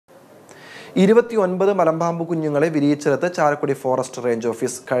29 മലമ്പാമ്പ് കുഞ്ഞുങ്ങളെ വിരിയിച്ചെടുത്ത് Chalakudy forest range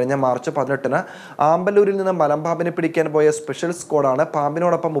office. കഴിഞ്ഞ March 18-ന് ആമ്പല്ലൂരിൽ നിന്ന് മലമ്പാമ്പിനെ പിടിക്കാൻ പോയ സ്പെഷ്യൽ സ്ക്വാഡാണ്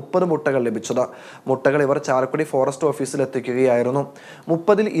പാമ്പിനോടൊപ്പം 30 മുട്ടകൾ ലഭിച്ചത്. മുട്ടകൾ ഇവർ ചാലക്കുടി ഫോറസ്റ്റ് ഓഫീസിൽ എത്തിക്കുകയായിരുന്നു.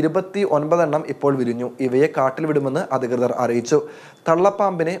 30-ൽ 29 എണ്ണം ഇപ്പോൾ വിരിഞ്ഞു. ഇവയെ കാട്ടിൽ വിടുമെന്ന് അധികൃതർ അറിയിച്ചു.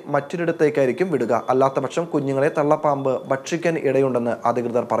 തള്ളപ്പാമ്പിനെ മറ്റൊരിടത്തേക്കായിരിക്കും വിടുക. അല്ലാത്തപക്ഷം കുഞ്ഞുങ്ങളെ തള്ളപ്പാമ്പ് ഭക്ഷിക്കാൻ ഇടയുണ്ടെന്ന്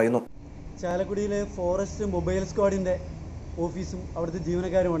അധികൃതർ പറയുന്നു. ചാലക്കുടിയിലെ ഫോറസ്റ്റ് മൊബൈൽ സ്ക്വാഡിൻ്റെ ഓഫീസും അവിടുത്തെ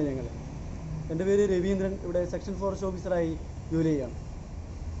ജീവനക്കാരുമാണ് ഞങ്ങൾ. എൻ്റെ പേര് രവീന്ദ്രൻ. ഇവിടെ സെക്ഷൻ ഫോറസ്റ്റ് ഓഫീസറായി ജോലി ചെയ്യുകയാണ്.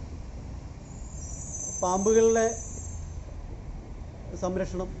 പാമ്പുകളുടെ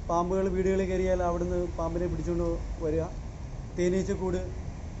സംരക്ഷണം, പാമ്പുകൾ വീടുകളിൽ കയറിയാൽ അവിടുന്ന് പാമ്പിനെ പിടിച്ചുകൊണ്ട് വരിക, തേനീച്ചക്കൂട്,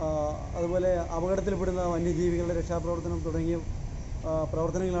 അതുപോലെ അപകടത്തിൽപ്പെടുന്ന വന്യജീവികളുടെ രക്ഷാപ്രവർത്തനം തുടങ്ങിയ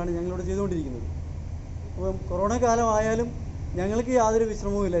പ്രവർത്തനങ്ങളാണ് ഞങ്ങളിവിടെ ചെയ്തുകൊണ്ടിരിക്കുന്നത്. അപ്പം കൊറോണ കാലമായാലും ഞങ്ങൾക്ക് യാതൊരു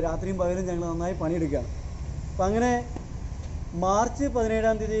വിശ്രമവുമില്ല. രാത്രിയും പകലും ഞങ്ങൾ നന്നായി പണിയെടുക്കുകയാണ്. അപ്പം അങ്ങനെ മാർച്ച്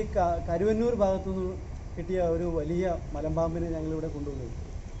 17-ാം തീയതി കരുവന്നൂർ ഭാഗത്തുനിന്ന് കിട്ടിയ ഒരു വലിയ മലമ്പാമ്പിനെ ഞങ്ങളിവിടെ കൊണ്ടുവന്നത്.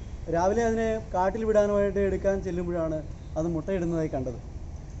 രാവിലെ അതിനെ കാട്ടിൽ വിടാനുമായിട്ട് എടുക്കാൻ ചെല്ലുമ്പോഴാണ് അത് മുട്ടയിടുന്നതായി കണ്ടത്.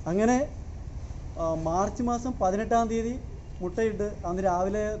 അങ്ങനെ മാർച്ച് മാസം 18-ാം തീയതി മുട്ടയിട്ട് അന്ന്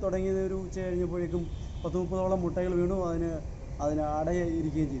രാവിലെ തുടങ്ങിയത് ഒരു ഉച്ച കഴിഞ്ഞപ്പോഴേക്കും 10-30ഓളം മുട്ടകൾ വീണു. അതിന്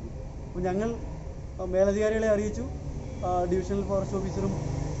അടയിരിക്കുകയും ചെയ്തു. അപ്പോൾ ഞങ്ങൾ മേലധികാരികളെ അറിയിച്ചു. ഡിവിഷണൽ ഫോറസ്റ്റ് ഓഫീസറും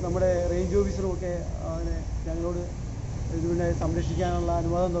നമ്മുടെ റേഞ്ച് ഓഫീസറും ഒക്കെ അതിനെ ഞങ്ങളോട് ഇതിനെ സംരക്ഷിക്കാനുള്ള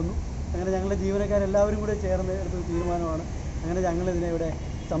അനുവാദം തന്നു. അങ്ങനെ ഞങ്ങളുടെ ജീവനക്കാരെല്ലാവരും കൂടെ ചേർന്ന് എടുത്ത തീരുമാനമാണ്. അങ്ങനെ ഞങ്ങളിതിനെ ഇവിടെ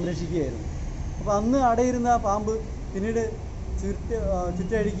സംരക്ഷിക്കുകയായിരുന്നു. അപ്പോൾ അന്ന് അടയിരുന്ന പാമ്പ് പിന്നീട്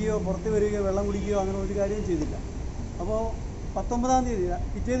ചുറ്റഴിക്കുകയോ പുറത്ത് വരികയോ വെള്ളം കുടിക്കുകയോ അങ്ങനെ ഒരു കാര്യവും ചെയ്തില്ല. അപ്പോൾ 19-ാം തീയതി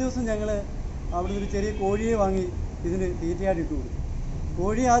പിറ്റേ ദിവസം ഞങ്ങൾ അവിടുന്ന് ഒരു ചെറിയ കോഴിയെ വാങ്ങി ഇതിന് തീറ്റയായിട്ട് ഇട്ട് കൊടുത്തു.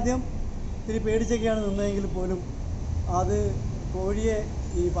 കോഴി ആദ്യം ഇത്തിരി പേടിച്ചൊക്കെയാണ് നിന്നതെങ്കിൽ പോലും അത് കോഴിയെ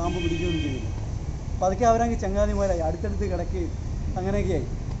ഈ പാമ്പ് പിടിക്കുകയൊന്നും ചെയ്തില്ല. അപ്പോൾ അതൊക്കെ അവരങ്ങ് ചങ്ങാതിമാരായി അടുത്തടുത്ത് കിടക്കുകയും അങ്ങനെയൊക്കെയായി.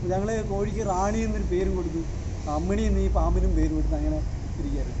 ഞങ്ങൾ കോഴിക്ക് റാണി എന്നൊരു പേരും കൊടുത്തു, അമ്മിണി എന്ന് ഈ പാമ്പിനും പേര് കൊടുത്ത് അങ്ങനെ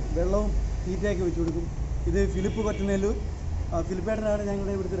ഇരിക്കുകയായിരുന്നു. വെള്ളവും തീറ്റയൊക്കെ വെച്ച് കൊടുക്കും. ഇത് ഫിലിപ്പ് പറ്റനല്ലൂർ, ഫിലിപ്പേട്ടനാണ്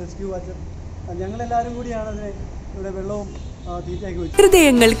ഞങ്ങളുടെ ഇവിടുത്തെ റെസ്ക്യൂ വാച്ചർ. ഞങ്ങളെല്ലാവരും കൂടിയാണ് അതിനെ ഇവിടെ വെള്ളവും തീറ്റയൊക്കെ വെച്ച്.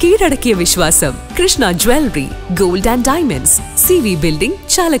 ഹൃദയങ്ങൾ കീഴടക്കിയ വിശ്വാസം. Krishna jewellery, gold and diamonds, CV building,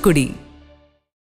 Chalakudy.